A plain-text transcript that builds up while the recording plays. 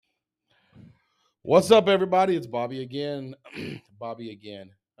What's up, everybody? It's Bobby again. Bobby again.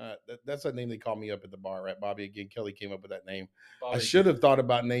 That's a name they call me up at the bar, right? Bobby again. Kelly came up with that name. I Bobby should again. have thought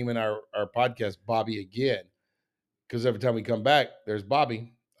about naming our podcast Bobby again, because every time we come back, there's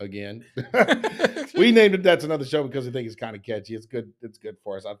Bobby again. We named it That's Another Show because I think it's kind of catchy. It's good. It's good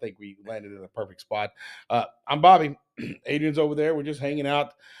for us. I think we landed in a perfect spot. I'm Bobby. Adrian's over there. We're just hanging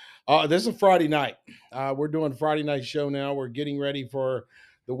out. This is a Friday night. We're doing Friday night show now. We're getting ready for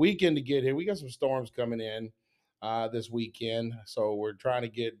the weekend to get here. We got some storms coming in this weekend, so we're trying to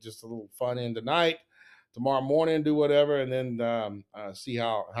get just a little fun in tonight. Tomorrow morning, do whatever, and then see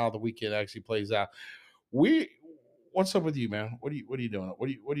how the weekend actually plays out. We, what's up with you, man? What are you doing? What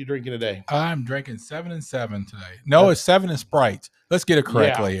are you drinking today? I'm drinking 7 and 7 today. No, it's 7 and Sprite. Let's get it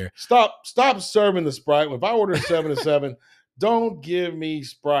correctly here. Stop serving the Sprite. If I order 7 and 7, don't give me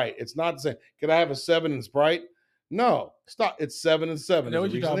Sprite. It's not the same. Can I have a 7 and Sprite? No, stop. It's 7 and 7. You know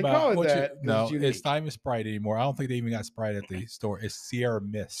There's what a you're reason talking they call about? it that. 'Cause No, it's unique. it's not even Sprite anymore. I don't think they even got Sprite at the store. It's Sierra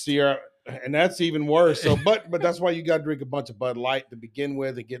Mist. Sierra, and that's even worse. So, but that's why you got to drink a bunch of Bud Light to begin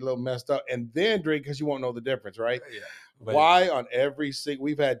with and get a little messed up, and then drink because you won't know the difference, right? Yeah. Why on every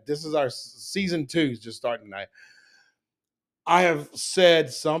we've had, this is our season 2's just starting tonight. I have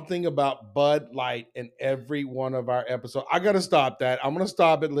said something about Bud Light in every one of our episodes. I got to stop that. I'm going to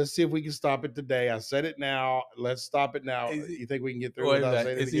stop it. Let's see if we can stop it today. I said it now. Let's stop it now. You think we can get through without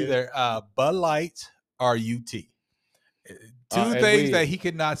saying it It's again? either Bud Light or UT. Two And things that he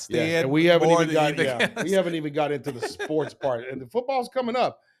could not stand. Yes, and we haven't more even than got anything we haven't even got into the sports part. And the football's coming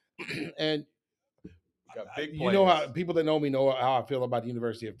up. And Got big you know how players. people that know me know how I feel about the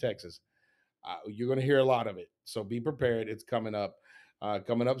University of Texas. You're going to hear a lot of it, so be prepared. It's coming up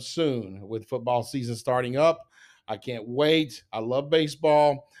soon with football season starting up. I can't wait. I love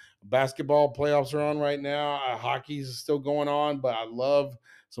baseball. Basketball playoffs are on right now. Hockey's still going on, but I love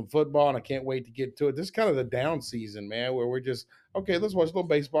some football, and I can't wait to get to it. This is kind of the down season, man, where we're just okay. Let's watch a little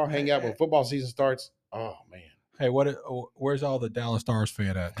baseball, hang out when football season starts. Oh man. Hey, where's all the Dallas Stars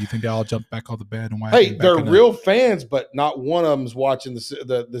fan at? Do you think they all jump back on the bed and whack? Hey, they're real fans, but not one of them's watching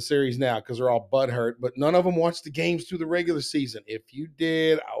the series now because they're all butthurt. But none of them watch the games through the regular season. If you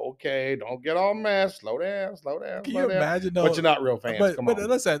did, okay, don't get all mad. Slow down. Can you imagine? But you're not real fans. Come on.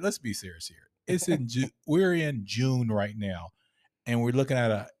 Let's be serious here. It's in we're in June right now, and we're looking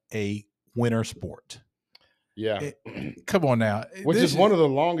at a winter sport. Yeah, come on now. Which is one of the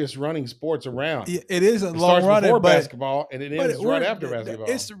longest running sports around. It is a long run before basketball, and it ends right after basketball.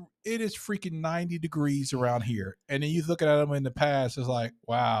 It is freaking 90 degrees around here, and then you looking at them in the past, it's like,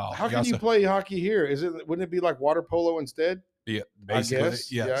 wow. How can you play hockey here? Wouldn't it be like water polo instead? Yeah, basically. I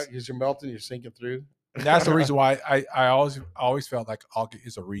guess. Yes. Yeah, because you're melting, you're sinking through. And that's the reason why I always felt like hockey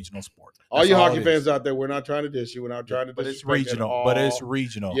is a regional sport. All you hockey fans out there, we're not trying to diss you. We're not trying to but it's regional. But it's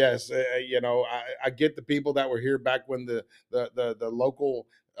regional. Yes, I get the people that were here back when the local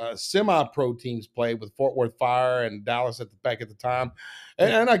semi-pro teams played with Fort Worth Fire and Dallas back at the time,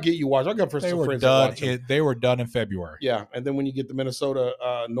 and I get you watch. I got friends that watch them. They were done in February. Yeah, and then when you get the Minnesota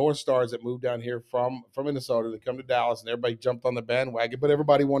North Stars that moved down here from Minnesota, they come to Dallas, and everybody jumped on the bandwagon, but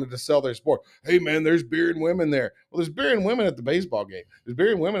everybody wanted to sell their sport. Hey man, there's beer and women there. Well, there's beer and women at the baseball game. There's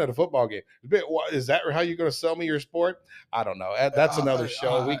beer and women at a football game. Is that how you're going to sell me your sport? I don't know. That's another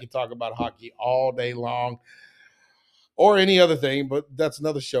show. We could talk about hockey all day long. Or any other thing, but that's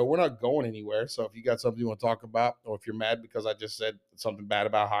another show. We're not going anywhere. So if you got something you want to talk about, or if you're mad because I just said something bad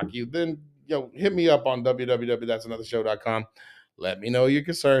about hockey, then hit me up on www.that'sanothershow.com. Let me know your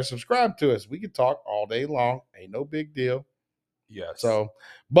concerns. Subscribe to us. We can talk all day long. Ain't no big deal. Yes. So,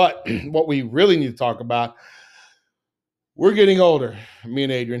 but what we really need to talk about, we're getting older, me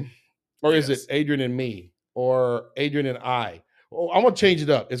and Adrian. Or is it Adrian and me? Or Adrian and I? Oh, I'm gonna change it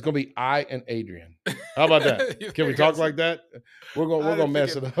up. It's gonna be I and Adrian. How about that? Can we talk like that? We're gonna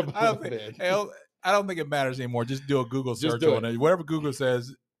mess it up a little bit. I don't think it matters anymore. Just do a Google search on it. Whatever Google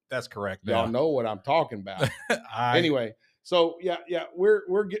says, that's correct. Y'all know what I'm talking about. Anyway, so yeah,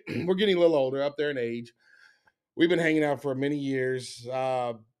 we're getting a little older, up there in age. We've been hanging out for many years.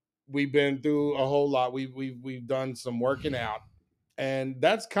 We've been through a whole lot. We've done some working out, and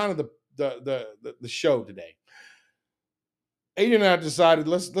that's kind of the show today. Adrian and I decided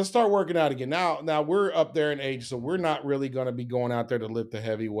let's start working out again. Now we're up there in age, so we're not really going to be going out there to lift a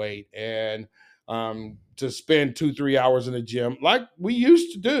heavy weight and to spend 2-3 hours in the gym like we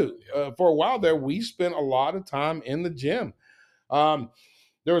used to do. For a while there, we spent a lot of time in the gym.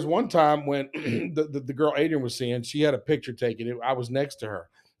 There was one time when the girl Adrian was seeing, she had a picture taken. I was next to her,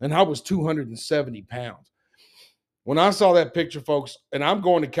 and I was 270 pounds. When I saw that picture, folks, and I'm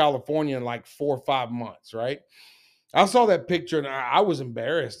going to California in like 4 or 5 months, right? I saw that picture and I was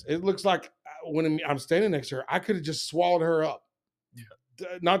embarrassed. It looks like when I'm standing next to her, I could have just swallowed her up.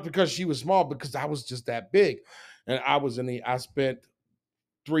 Not because she was small, because I was just that big. And I spent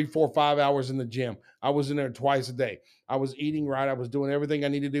 3, 4, 5 hours in the gym. I was in there twice a day. I was eating right. I was doing everything I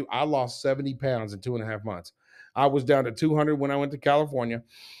needed to do. I lost 70 pounds in 2.5 months. I was down to 200 when I went to California.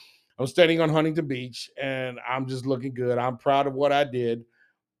 I was standing on Huntington Beach, and I'm just looking good. I'm proud of what I did.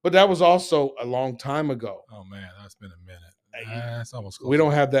 But that was also a long time ago. Oh, man, that's been a minute. That's almost close. We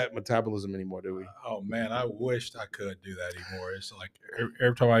don't have that metabolism anymore, do we? Oh man, I wished I could do that anymore. It's like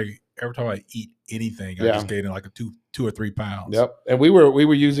every time I eat anything, I just gain like 2 or 3 pounds. Yep. And we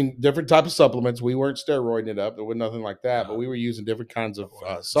were using different types of supplements. We weren't steroiding it up. There was nothing like that. But we were using different kinds of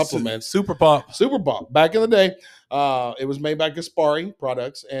supplements. Super Pump. Back in the day, it was made by Gaspari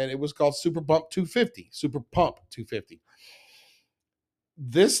products, and it was called Super Pump 250. Super Pump 250.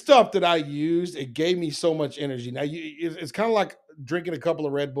 This stuff that I used, it gave me so much energy. Now, it's kind of like drinking a couple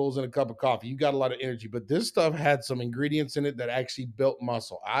of Red Bulls and a cup of coffee. You got a lot of energy, but this stuff had some ingredients in it that actually built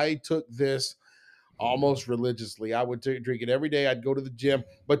muscle. I took this almost religiously. I would drink it every day. I'd go to the gym,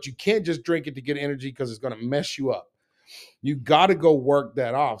 but you can't just drink it to get energy because it's going to mess you up. You got to go work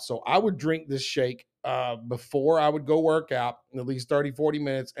that off. So I would drink this shake before I would go work out, at least 30, 40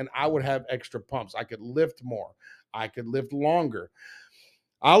 minutes, and I would have extra pumps. I could lift more. I could lift longer.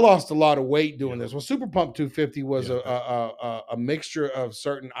 I lost a lot of weight doing this. Well, Super Pump 250 was a mixture of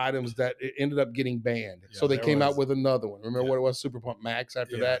certain items that it ended up getting banned. So they came out with another one. Remember what it was? Super Pump Max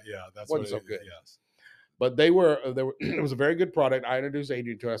after that? Yeah, that's wasn't so good. Yes. But they were it was a very good product. I introduced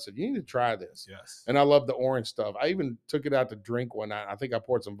Adrian to it. I said, you need to try this. Yes. And I love the orange stuff. I even took it out to drink one night. I think I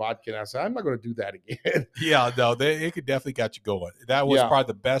poured some vodka and I said, I'm not going to do that again. Yeah, no, it could definitely got you going. That was probably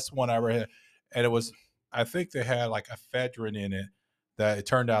the best one I ever had. And it was, I think they had like ephedrine in it. That it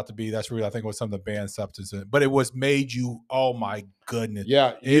turned out to be, that's really, I think it was some of the banned substances, but it was made you, oh my goodness.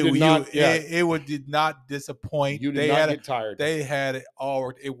 Yeah. It did not disappoint. You did not get tired. They had it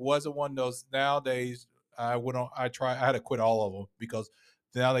all. It wasn't one of those nowadays. I had to quit all of them because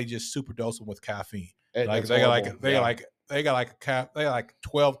now they just super dose them with caffeine. Like they got like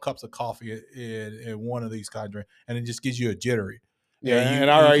 12 cups of coffee in one of these kind of drinks, and it just gives you a jittery. Yeah, and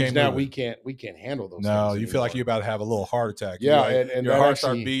our age now, we can't handle those. No, you feel like you're about to have a little heart attack. Yeah, and your heart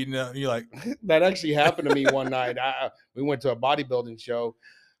starts beating. You're like, that actually happened to me one night. We went to a bodybuilding show.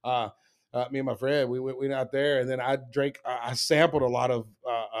 Me and my friend, we went out there, and then I sampled a lot of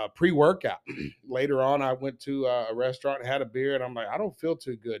pre-workout. Later on, I went to a restaurant and had a beer, and I'm like, I don't feel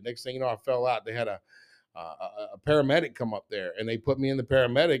too good. Next thing you know, I fell out. They had a paramedic come up there, and they put me in the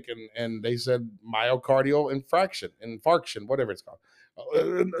paramedic, and they said myocardial infarction, whatever it's called.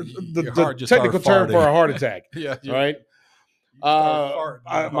 The technical term for a heart attack. Yeah, right.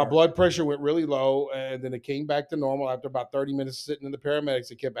 My blood pressure went really low, and then it came back to normal after about 30 minutes sitting in the paramedics.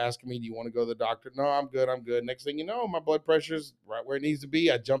 They kept asking me, do you want to go to the doctor? No, I'm good. Next thing you know, my blood pressure's right where it needs to be.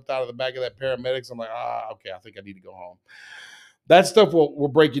 I jumped out of the back of that paramedics. I'm like, okay, I think I need to go home. That stuff will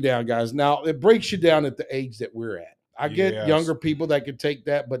break you down, guys. Now, it breaks you down at the age that we're at. I get younger people that could take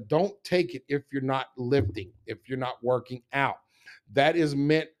that, but don't take it if you're not lifting, if you're not working out. That is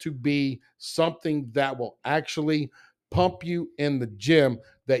meant to be something that will actually pump you in the gym,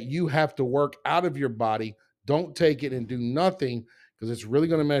 that you have to work out of your body. Don't take it and do nothing, because it's really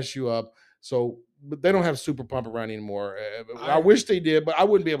going to mess you up. So, but they don't have Super Pump around anymore. I wish they did, but I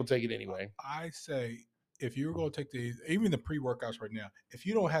wouldn't be able to take it anyway. I say, if you're going to take even the pre-workouts right now, if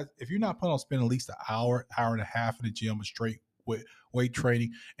you're not planning on spending at least an hour and a half in the gym with straight weight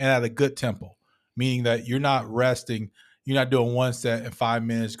training and at a good tempo, meaning that you're not resting, you're not doing one set in 5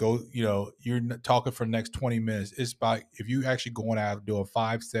 minutes, you're talking for the next 20 minutes. It's about, if you actually going out doing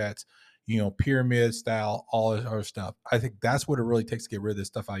 5 sets, pyramid style, all this other stuff. I think that's what it really takes to get rid of this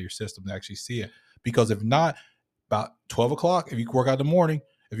stuff out of your system, to actually see it. Because if not, about 12 o'clock, if you work out in the morning,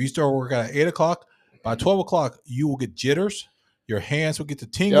 if you start working out at 8 o'clock, by 12 o'clock, you will get jitters. Your hands will get the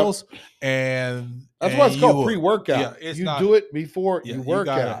tingles, and that's why it's called pre-workout. You do it before you work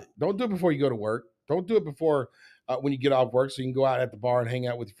out. Don't do it before you go to work. Don't do it before when you get off work, so you can go out at the bar and hang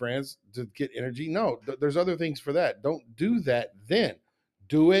out with your friends to get energy. No, there's other things for that. Don't do that then.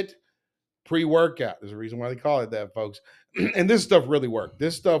 Do it pre-workout. There's a reason why they call it that, folks. And this stuff really worked.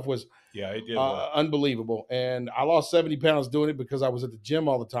 This stuff was it did unbelievable. And I lost 70 pounds doing it because I was at the gym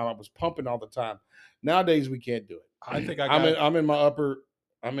all the time. I was pumping all the time. Nowadays, we can't do it. I think I'm in my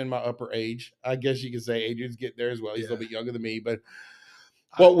upper age. I guess you could say Adrian's getting there as well. He's a little bit younger than me. But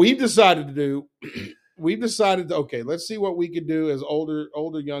what we've decided to do, okay, let's see what we could do as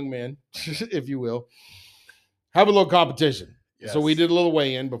older young men, if you will, have a little competition. Yes. So we did a little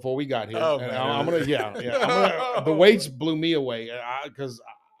weigh-in before we got here. Oh, and I'm gonna the weights blew me away because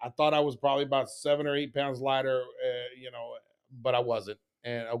I thought I was probably about 7 or 8 pounds lighter, but I wasn't.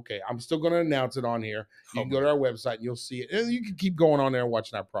 And okay, I'm still going to announce it on here. You can go to our website and you'll see it. And you can keep going on there and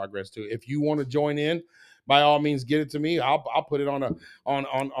watching our progress too. If you want to join in, by all means, get it to me. I'll put it on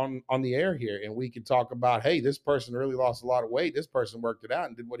the air here, and we can talk about, hey, this person really lost a lot of weight. This person worked it out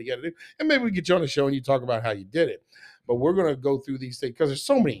and did what he had to do, and maybe we get you on the show and you talk about how you did it. But we're going to go through these things because there's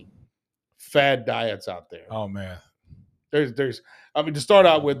so many fad diets out there. Oh man, there's. I mean, to start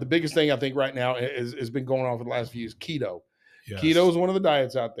out with, the biggest thing I think right now has been going on for the last few years: keto. Yes. Keto is one of the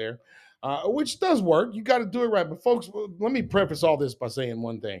diets out there, which does work. You got to do it right. But folks, let me preface all this by saying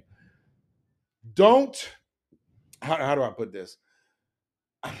one thing. How do I put this?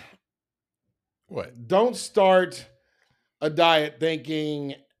 What? Don't start a diet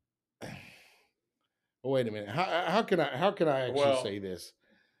thinking, wait a minute. How can I actually say this?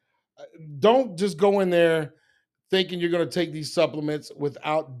 Don't just go in there thinking you're going to take these supplements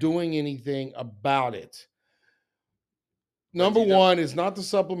without doing anything about it. Number one is not the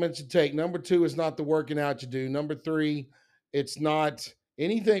supplements you take. Number two is not the working out you do. Number three, it's not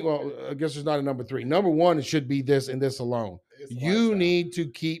anything. Well, I guess there's not a number three. Number one, it should be this and this alone. You need to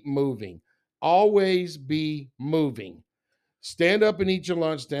keep moving. Always be moving. Stand up and eat your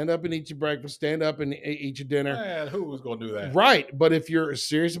lunch. Stand up and eat your breakfast. Stand up and eat your dinner. Man, who was going to do that? Right. But if you're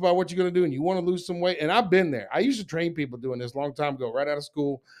serious about what you're going to do and you want to lose some weight, and I've been there. I used to train people doing this a long time ago, right out of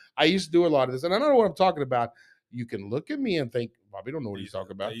school. I used to do a lot of this. And I don't know what I'm talking about. You can look at me and think, Bobby don't know what he's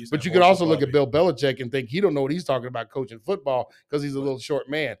talking about. But you can also look at Bill Belichick and think he don't know what he's talking about coaching football because he's a little short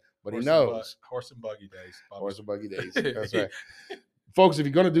man. But he knows. Horse and buggy days. Bobby. Horse and buggy days. That's right. Folks, if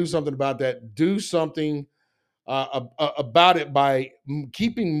you're going to do something about that, do something about it by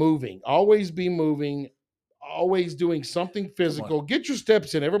keeping moving. Always be moving. Always doing something physical. Get your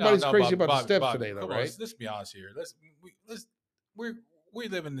steps in. Everybody's crazy about the steps today, though, right? Let's be honest here. We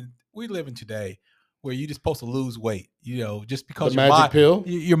live in today where you're just supposed to lose weight, just because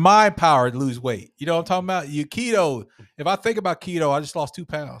your mind power to lose weight. You know what I'm talking about? You keto. If I think about keto, I just lost 2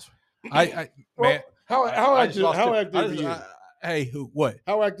 pounds. How active are you? Hey, what?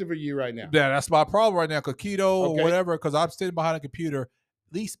 How active are you right now? Yeah, that's my problem right now. Because keto or whatever, because I'm sitting behind a computer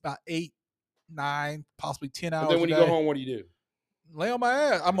at least about 8, 9, possibly 10 hours. And then when you go home, what do you do? Lay on my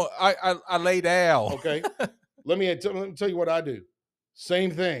ass. I lay down. Okay. Let me tell you what I do. Same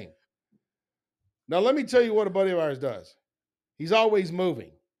thing. Now let me tell you what a buddy of ours does. He's always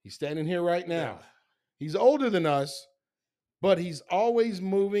moving. He's standing here right now. Yeah. He's older than us, but he's always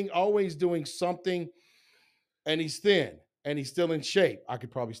moving, always doing something, and he's thin. And he's still in shape. I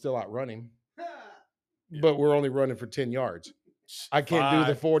could probably still outrun him, but we're only running for 10 yards. I can't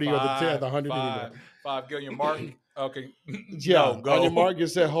do the 40 or the 10, the 100 anymore. 5, get on your mark. Okay. Yeah, go. On your mark, you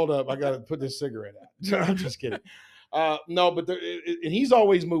said, hold up, I got to put this cigarette out. I'm just kidding. No, but and he's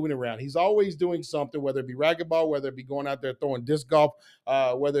always moving around. He's always doing something, whether it be racquetball, whether it be going out there throwing disc golf,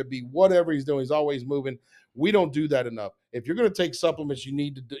 whether it be whatever he's doing, he's always moving. We don't do that enough. If you're going to take supplements, you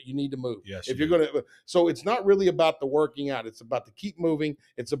need to move. Yes. If you're going to, so it's not really about the working out. It's about to keep moving.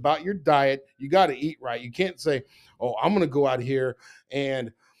 It's about your diet. You got to eat right. You can't say, "Oh, I'm going to go out here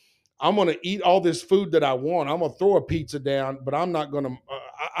and I'm going to eat all this food that I want. I'm going to throw a pizza down, but I'm not going to.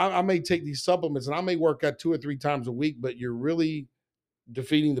 I may take these supplements and I may work out 2 or 3 times a week, but you're really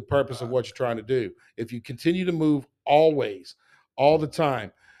defeating the purpose of what you're trying to do. If you continue to move always, all the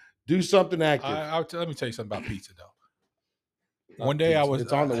time, do something active. Let me tell you something about pizza, though. One day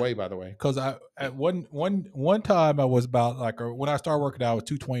it's on the way, by the way. Because at one time I was about when I started working out, I was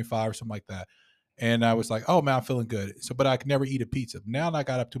 225 or something like that, and I was like, oh man, I'm feeling good. So, but I could never eat a pizza. Now I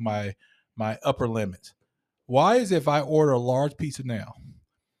got up to my upper limits. Why is it if I order a large pizza now?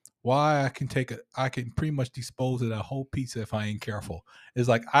 Why I can pretty much dispose of that whole pizza if I ain't careful. It's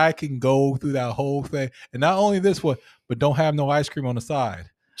like I can go through that whole thing, and not only this one, but don't have no ice cream on the side.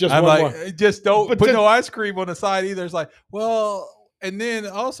 Just don't put no ice cream on the side either. It's like, well, and then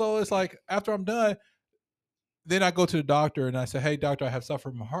also it's like after I'm done, then I go to the doctor and I say, hey, doctor, I have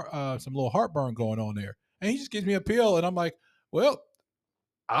suffered from some little heartburn going on there. And he just gives me a pill and I'm like, well,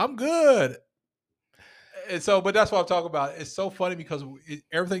 I'm good. And so, but that's what I'm talking about. It's so funny because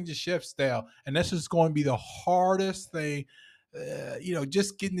everything just shifts down. And that's just going to be the hardest thing.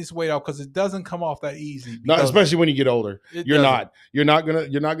 Just getting this weight off because it doesn't come off that easy. Not especially when you get older. You're not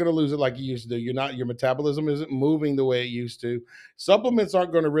gonna lose it like you used to do. Your metabolism isn't moving the way it used to. Supplements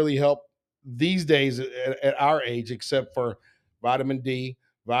aren't going to really help these days at our age, except for vitamin D,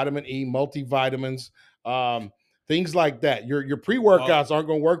 vitamin E, multivitamins, things like that. Your pre-workouts aren't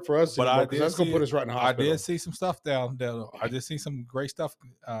going to work for us anymore because that's going to put us right in the hospital. I did see some stuff down there. I did see some great stuff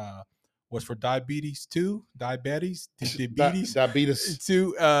was for diabetes 2, diabetes Diabetes.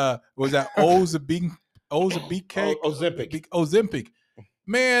 2. Was that Ozempic? Ozempic.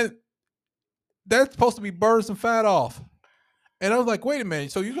 Man, that's supposed to be burning some fat off. And I was like, wait a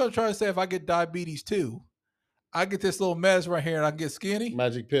minute. So you're gonna try to say if I get diabetes 2, I get this little mess right here and I get skinny?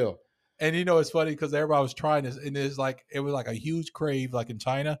 Magic pill. And it's funny because everybody was trying this, and it was like a huge crave, like in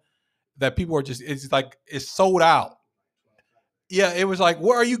China, that people are just, it's sold out. Yeah, it was like,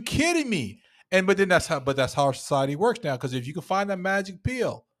 what, are you kidding me? But that's how our society works now. Because if you can find that magic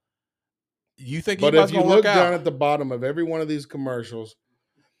pill, you think But if you look down at the bottom of every one of these commercials,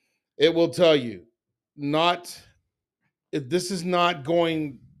 it will tell you this is not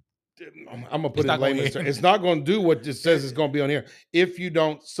going. I'm gonna put it in layman's terms. It's not going to do what it says it's going to be on here if you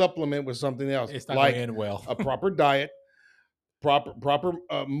don't supplement with something else. It's not going to end well. A proper diet, proper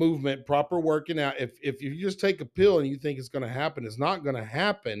movement, proper working out. If you just take a pill and you think it's going to happen, it's not going to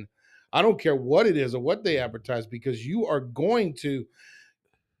happen. I don't care what it is or what they advertise, because you are going to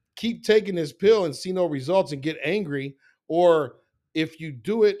keep taking this pill and see no results and get angry. Or if you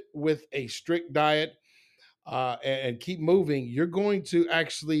do it with a strict diet and keep moving, you're going to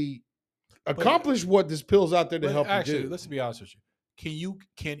actually accomplish what this pill's out there to help you do. Let's be honest with you.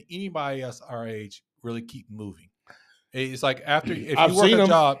 Can anybody else our age really keep moving? It's like after if you work a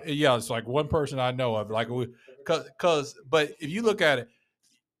job, yeah, it's like one person I know of. Like but if you look at it,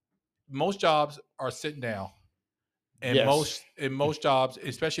 most jobs are sitting down, and most jobs,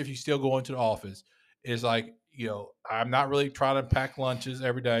 especially if you still go into the office, is like, I'm not really trying to pack lunches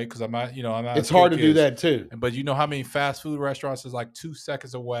every day because I'm not. It's hard to do that too. But you know how many fast food restaurants is like 2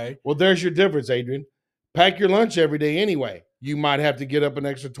 seconds away? Well, there's your difference, Adrian. Pack your lunch every day anyway. You might have to get up an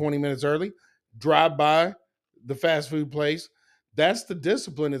extra 20 minutes early, drive by the fast food place. That's the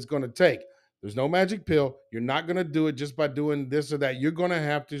discipline it's going to take. There's no magic pill. You're not going to do it just by doing this or that. You're going to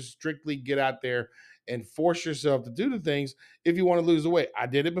have to strictly get out there and force yourself to do the things if you want to lose the weight. I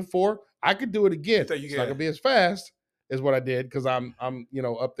did it before. I could do it again. It's not going to be as fast as what I did because I'm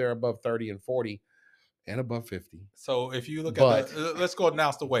up there above 30 and 40 and above 50. So if you look at let's go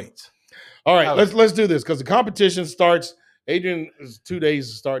announce the weights. All right, let's do this because the competition starts. Adrian is 2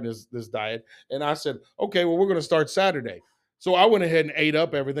 days starting this diet, and I said, okay, well, we're going to start Saturday. So I went ahead and ate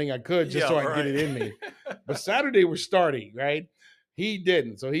up everything I could just so I could get it in me. But Saturday we're starting, right? He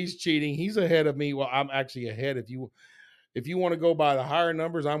didn't, so he's cheating. He's ahead of me. Well, I'm actually ahead. If you want to go by the higher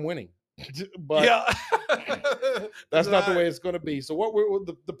numbers, I'm winning. But that's not the way it's going to be. So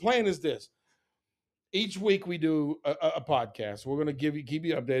the plan is this. Each week we do a podcast. We're going to keep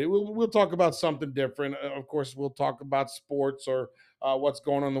you updated. We'll talk about something different. Of course, we'll talk about sports or what's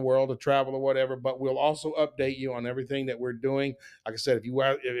going on in the world, or travel or whatever. But we'll also update you on everything that we're doing. Like I said,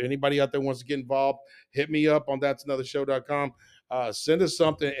 if anybody out there wants to get involved, hit me up on that'sanothershow.com. Send us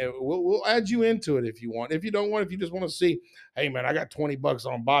something, and we'll add you into it if you want. If you don't want, if you just want to see, hey man, I got $20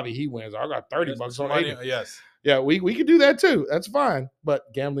 on Bobby, he wins. Or I got $30 on Adrian. Yes. Yeah, we can do that too. That's fine.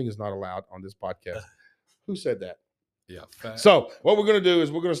 But gambling is not allowed on this podcast. Who said that? Yeah. So what we're going to do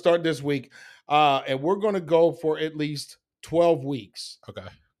is we're going to start this week, and we're going to go for at least 12 weeks. Okay.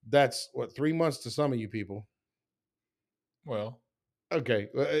 That's 3 months to some of you people. Well. Okay.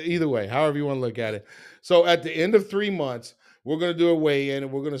 Either way, however you want to look at it. So at the end of 3 months, we're going to do a weigh-in,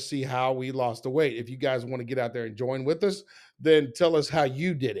 and we're going to see how we lost the weight. If you guys want to get out there and join with us, then tell us how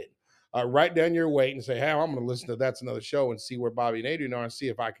you did it. Write down your weight and say, hey, I'm going to listen to That's Another Show and see where Bobby and Adrian are and see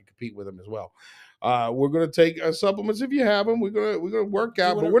if I can compete with them as well. We're going to take supplements if you have them. We're going to work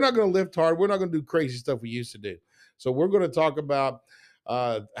out, but we're not going to lift hard. We're not going to do crazy stuff we used to do. So we're going to talk about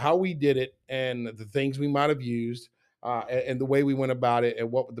how we did it and the things we might have used and the way we went about it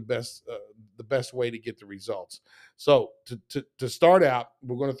and what was the best way to get the results. So to start out,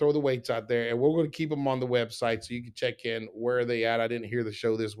 we're going to throw the weights out there, and we're going to keep them on the website so you can check in where are they at. I didn't hear the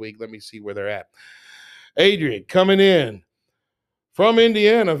show this week. Let me see where they're at. Adrian coming in from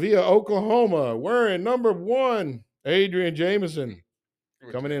Indiana via Oklahoma, wearing number 1, Adrian Jameson,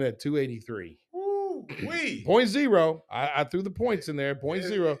 coming in at 283. Ooh, wee. 0.0. I threw the points in there.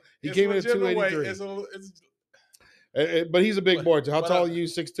 0.0. He came in at 283. But he's a big boy. How tall are you?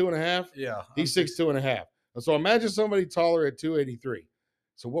 6'2.5"? Yeah. He's 6'2.5". So imagine somebody taller at 283.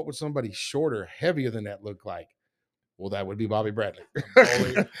 So what would somebody shorter, heavier than that look like? Well, that would be Bobby Bradley.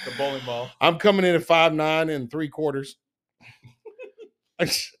 The bowling ball. I'm coming in at 5'9"3/4.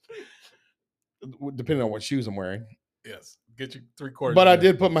 Depending on what shoes I'm wearing. Yes, get you 3/4. But I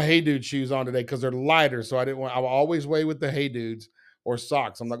did put my Hey Dude shoes on today because they're lighter, so I will always weigh with the Hey Dudes or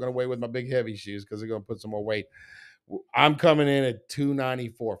socks. I'm not going to weigh with my big heavy shoes because they're going to put some more weight. I'm coming in at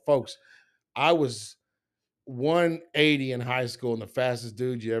 294, folks. I was 180 in high school and the fastest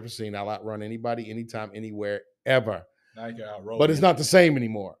dude you ever seen. I'll outrun anybody, anytime, anywhere, ever. Now you can outroll But me. it's not the same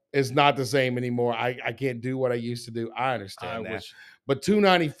anymore. It's not the same anymore. I can't do what I used to do. I understand that. But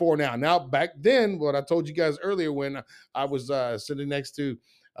 294 now. Now, back then, what I told you guys earlier when I was sitting next to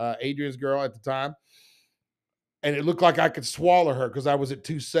Adrian's girl at the time, and it looked like I could swallow her because I was at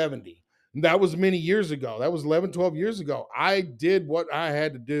 270. And that was many years ago. That was 11, 12 years ago. I did what I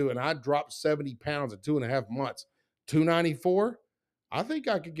had to do, and I dropped 70 pounds in 2.5 months. 294, I think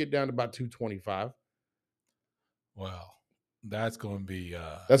I could get down to about 225. Well, that's going to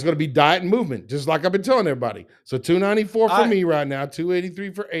be diet and movement, just like I've been telling everybody. So 294 for me right now,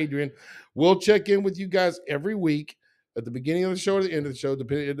 283 for Adrian. We'll check in with you guys every week at the beginning of the show or the end of the show.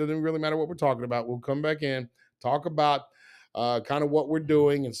 It doesn't really matter what we're talking about. We'll come back in, talk about kind of what we're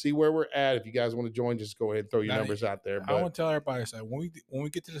doing and see where we're at. If you guys want to join, just go ahead and throw your numbers out there. But I want to tell everybody, so when we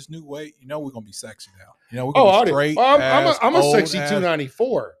get to this new weight, we're going to be sexy now. We're going to be straight. I'm a sexy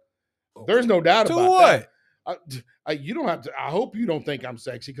 294. There's no doubt about what? that. You don't have to. I hope you don't think I'm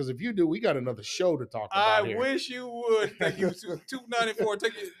sexy, because if you do, we got another show to talk about. I wish you would. Think you 294.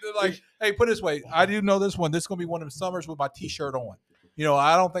 Hey, put it this way. I do know this one. This is going to be one of the summers with my T-shirt on.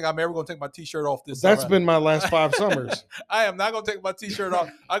 I don't think I'm ever going to take my T-shirt off this summer. That's been my last 5 summers. I am not going to take my T-shirt off.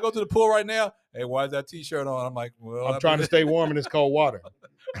 I go to the pool right now. Hey, why is that T-shirt on? I'm like, well, I'm trying to stay warm in this cold water.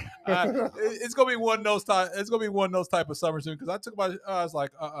 It's going to be one of those type. It's going to be one of those type of summers soon, because I was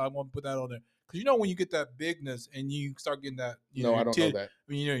like, I want to put that on there. Because when you get that bigness and you start getting that, I don't know that.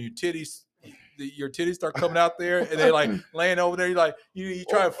 Your titties start coming out there, and they're like laying over there. You like you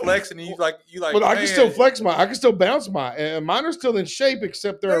try to flex, and you like. But I can still flex mine. I can still bounce mine, and mine are still in shape,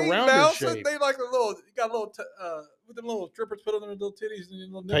 except they're around in shape. They like you got a little with them little strippers put on their little titties and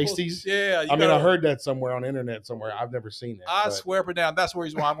little nipples. Pasties. Yeah, I heard that somewhere on the internet somewhere. I've never seen that. I swear, but now that's the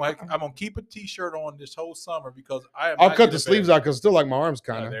reason why I'm gonna keep a T-shirt on this whole summer, because I'll cut the sleeves out because I still like my arms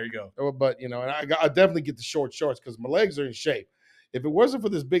kind of. There you go. But and I definitely get the short shorts because my legs are in shape. If it wasn't for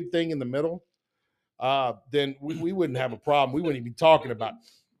this big thing in the middle, then we wouldn't have a problem. We wouldn't even be talking about it.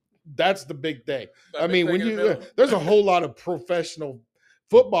 That's the big thing. I mean, there's a whole lot of professional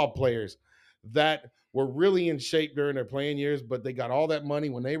football players that were really in shape during their playing years, but they got all that money.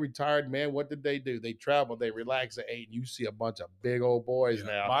 When they retired, man, what did they do? They traveled, they relaxed, they ate. And you see a bunch of big old boys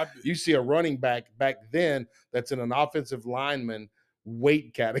now. You see a running back then that's in an offensive lineman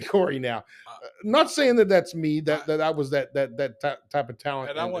weight category now. Not saying that that's me, that I was that type of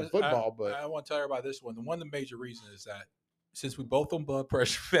talent in football, but I want to tell everybody this one. One of the major reasons is that since we both on blood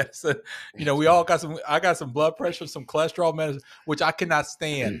pressure medicine, we all got some. I got some blood pressure, some cholesterol medicine, which I cannot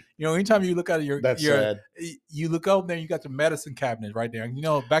stand. Anytime you look at you look over there, you got the medicine cabinet right there.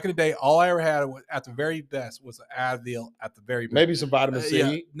 Back in the day, all I ever had at the very best was an Advil at the very best. Maybe some vitamin C.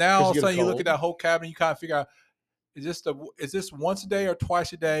 Yeah. Now all of a sudden you look at that whole cabinet, you kind of figure out, is this once a day or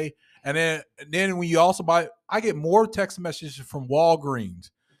twice a day? And then when you also buy, I get more text messages from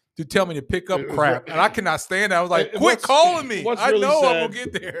Walgreens to tell me to pick up crap, and I cannot stand that. I was like, quit calling me. I know I'm gonna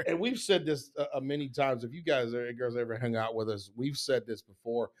get there. And we've said this many times. If you guys girls ever hung out with us, we've said this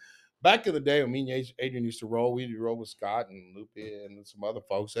before. Back in the day when me and Adrian used to roll, we'd roll with Scott and Lupe and some other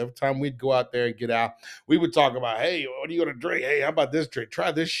folks. Every time we'd go out there and get out, we would talk about, hey, what are you gonna drink? Hey, how about this drink?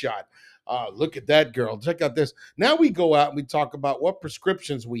 Try this shot. Look at that girl. Check out this. Now we go out and we talk about what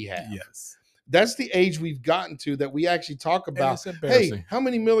prescriptions we have. Yes. That's the age we've gotten to that we actually talk about, hey, how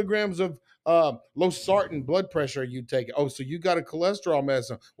many milligrams of losartan blood pressure are you taking? Oh, so you got a cholesterol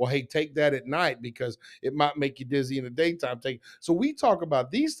medicine. Well, hey, take that at night because it might make you dizzy in the daytime. So we talk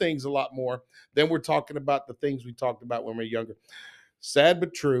about these things a lot more than we're talking about the things we talked about when we were younger. Sad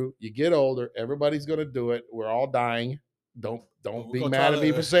but true. You get older, everybody's going to do it. We're all dying. Don't be mad at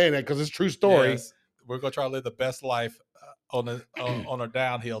me for saying that because it's a true story. Yes, we're going to try to live the best life on our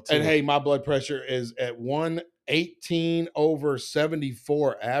downhill too. And hey, my blood pressure is at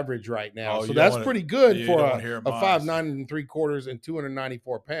 118/74 average right now. So that's pretty good for a 5'9" and 3/4 and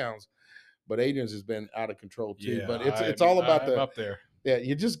 294 pounds. But Adrian's has been out of control too. Yeah, but it's all about up there. Yeah,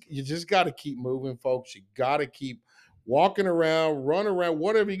 you just got to keep moving, folks. You got to keep walking around, run around,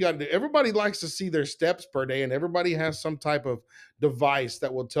 whatever you got to do. Everybody likes to see their steps per day, and everybody has some type of device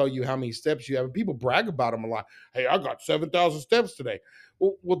that will tell you how many steps you have. And people brag about them a lot. Hey, I got 7,000 steps today.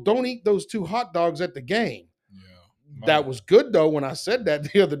 Well, don't eat those 2 hot dogs at the game. Yeah, that was good, though, when I said that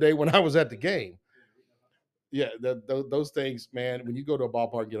the other day when I was at the game. Yeah, those things, man, when you go to a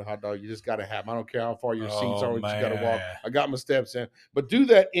ballpark and get a hot dog, you just got to have them. I don't care how far your seats are. You just got to walk. I got my steps in. But do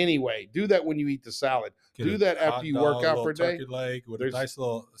that anyway. Do that when you eat the salad. Do that after you work out for a day. Leg with a nice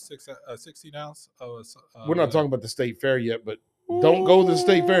little 16 ounce. We're not talking about the state fair yet, but Don't go to the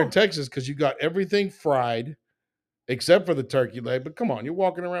state fair in Texas because you got everything fried except for the turkey leg. But come on, you're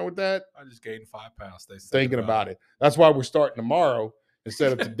walking around with that. I just gained 5 pounds. Thinking about it. That's why we're starting tomorrow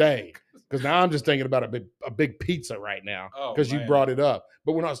instead of today. Because now I'm just thinking about a big pizza right now because you brought it up.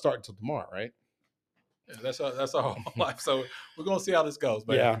 But we're not starting till tomorrow, right? Yeah, that's our whole life. So we're gonna see how this goes.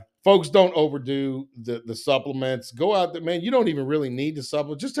 Man. Yeah, folks, don't overdo the supplements. Go out there, man. You don't even really need the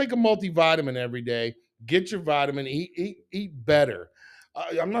supplement. Just take a multivitamin every day. Get your vitamin. Eat better.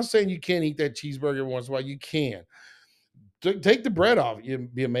 I'm not saying you can't eat that cheeseburger once in a while. You can. Take the bread off.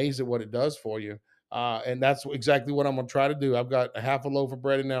 You'd be amazed at what it does for you. And that's exactly what I'm going to try to do. I've got a half a loaf of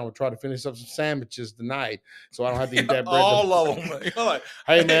bread in there. I'm going to try to finish up some sandwiches tonight so I don't have to eat that bread. All of them. You're like,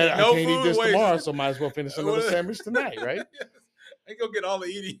 hey, man, no I can't eat this tomorrow, so might as well finish another sandwich tonight, right? Ain't gonna get all the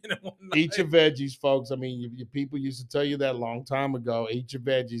eating in one night. Eat your veggies, folks. I mean, your people used to tell you that a long time ago. Eat your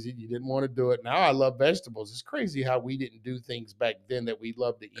veggies. You didn't want to do it. Now I love vegetables. It's crazy how we didn't do things back then that we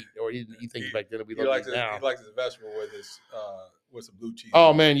love to eat, or didn't eat things back then that we love to eat now. He likes his vegetable with some blue cheese.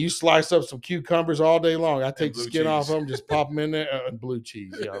 Oh man, you slice up some cucumbers all day long. I take the skin off them, just pop them in there, and blue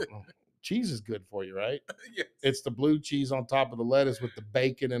cheese. Yeah, cheese is good for you, right? Yes. It's the blue cheese on top of the lettuce with the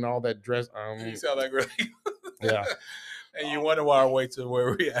bacon and all that dress. You sound like really. Yeah. And you wonder why our way to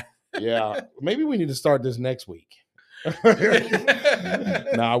where we at. Yeah, maybe we need to start this next week.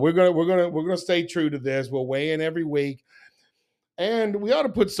 Nah, we're gonna stay true to this. We'll weigh in every week, and we ought to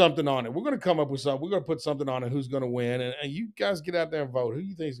put something on it. We're gonna come up with something. We're gonna put something on it. Who's gonna win? And you guys get out there and vote. Who do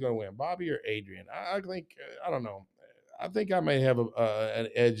you think is gonna win, Bobby or Adrian? I think I don't know. I think I may have an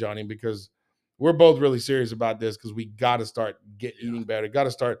edge on him because we're both really serious about this because we got to start eating better. Got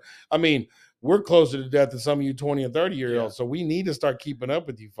to start. I mean, we're closer to death than some of you 20 and 30-year-olds. So we need to start keeping up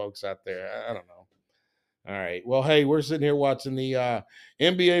with you folks out there. I don't know. All right. Well, hey, we're sitting here watching the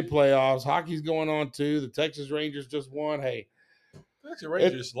NBA playoffs. Hockey's going on too. The Texas Rangers just won. Hey. Texas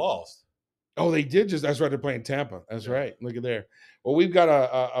Rangers lost. Oh, they did just. That's right. They're playing Tampa. That's right. Look at there. Well, we've got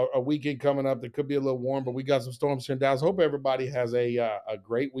a weekend coming up that could be a little warm, but we got some storms here in Dallas. Hope everybody has a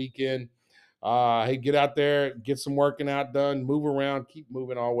great weekend. Hey, get out there, get some working out done, move around, keep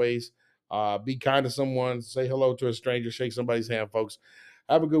moving always. Be kind to someone, say hello to a stranger, shake somebody's hand, folks.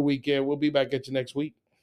 Have a good weekend. We'll be back at you next week.